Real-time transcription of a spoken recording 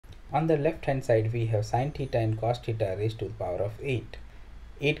On the left hand side we have sin theta and cos theta raised to the power of 8.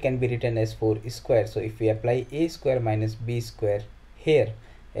 8 can be written as 4 square. So if we apply a square minus b square here,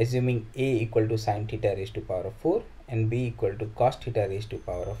 assuming a equal to sin theta raised to power of 4 and b equal to cos theta raised to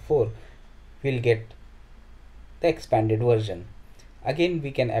power of 4, we'll get the expanded version. Again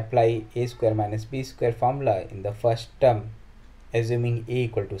we can apply a square minus b square formula in the first term, assuming a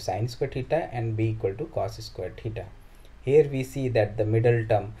equal to sin² theta and b equal to cos² theta. Here we see that the middle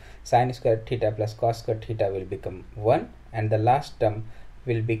term sin² theta plus cos² theta will become 1, and the last term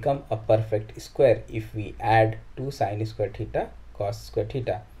will become a perfect square if we add 2 sin² theta cos²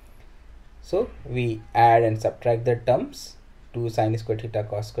 theta. So we add and subtract the terms, 2 sin² theta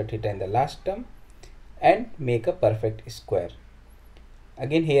cos² theta in the last term, and make a perfect square.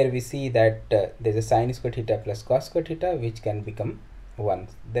 Again here we see that there is a sin² theta plus cos² theta which can become 1.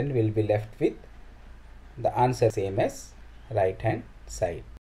 Then we'll be left with the answer same as right hand side.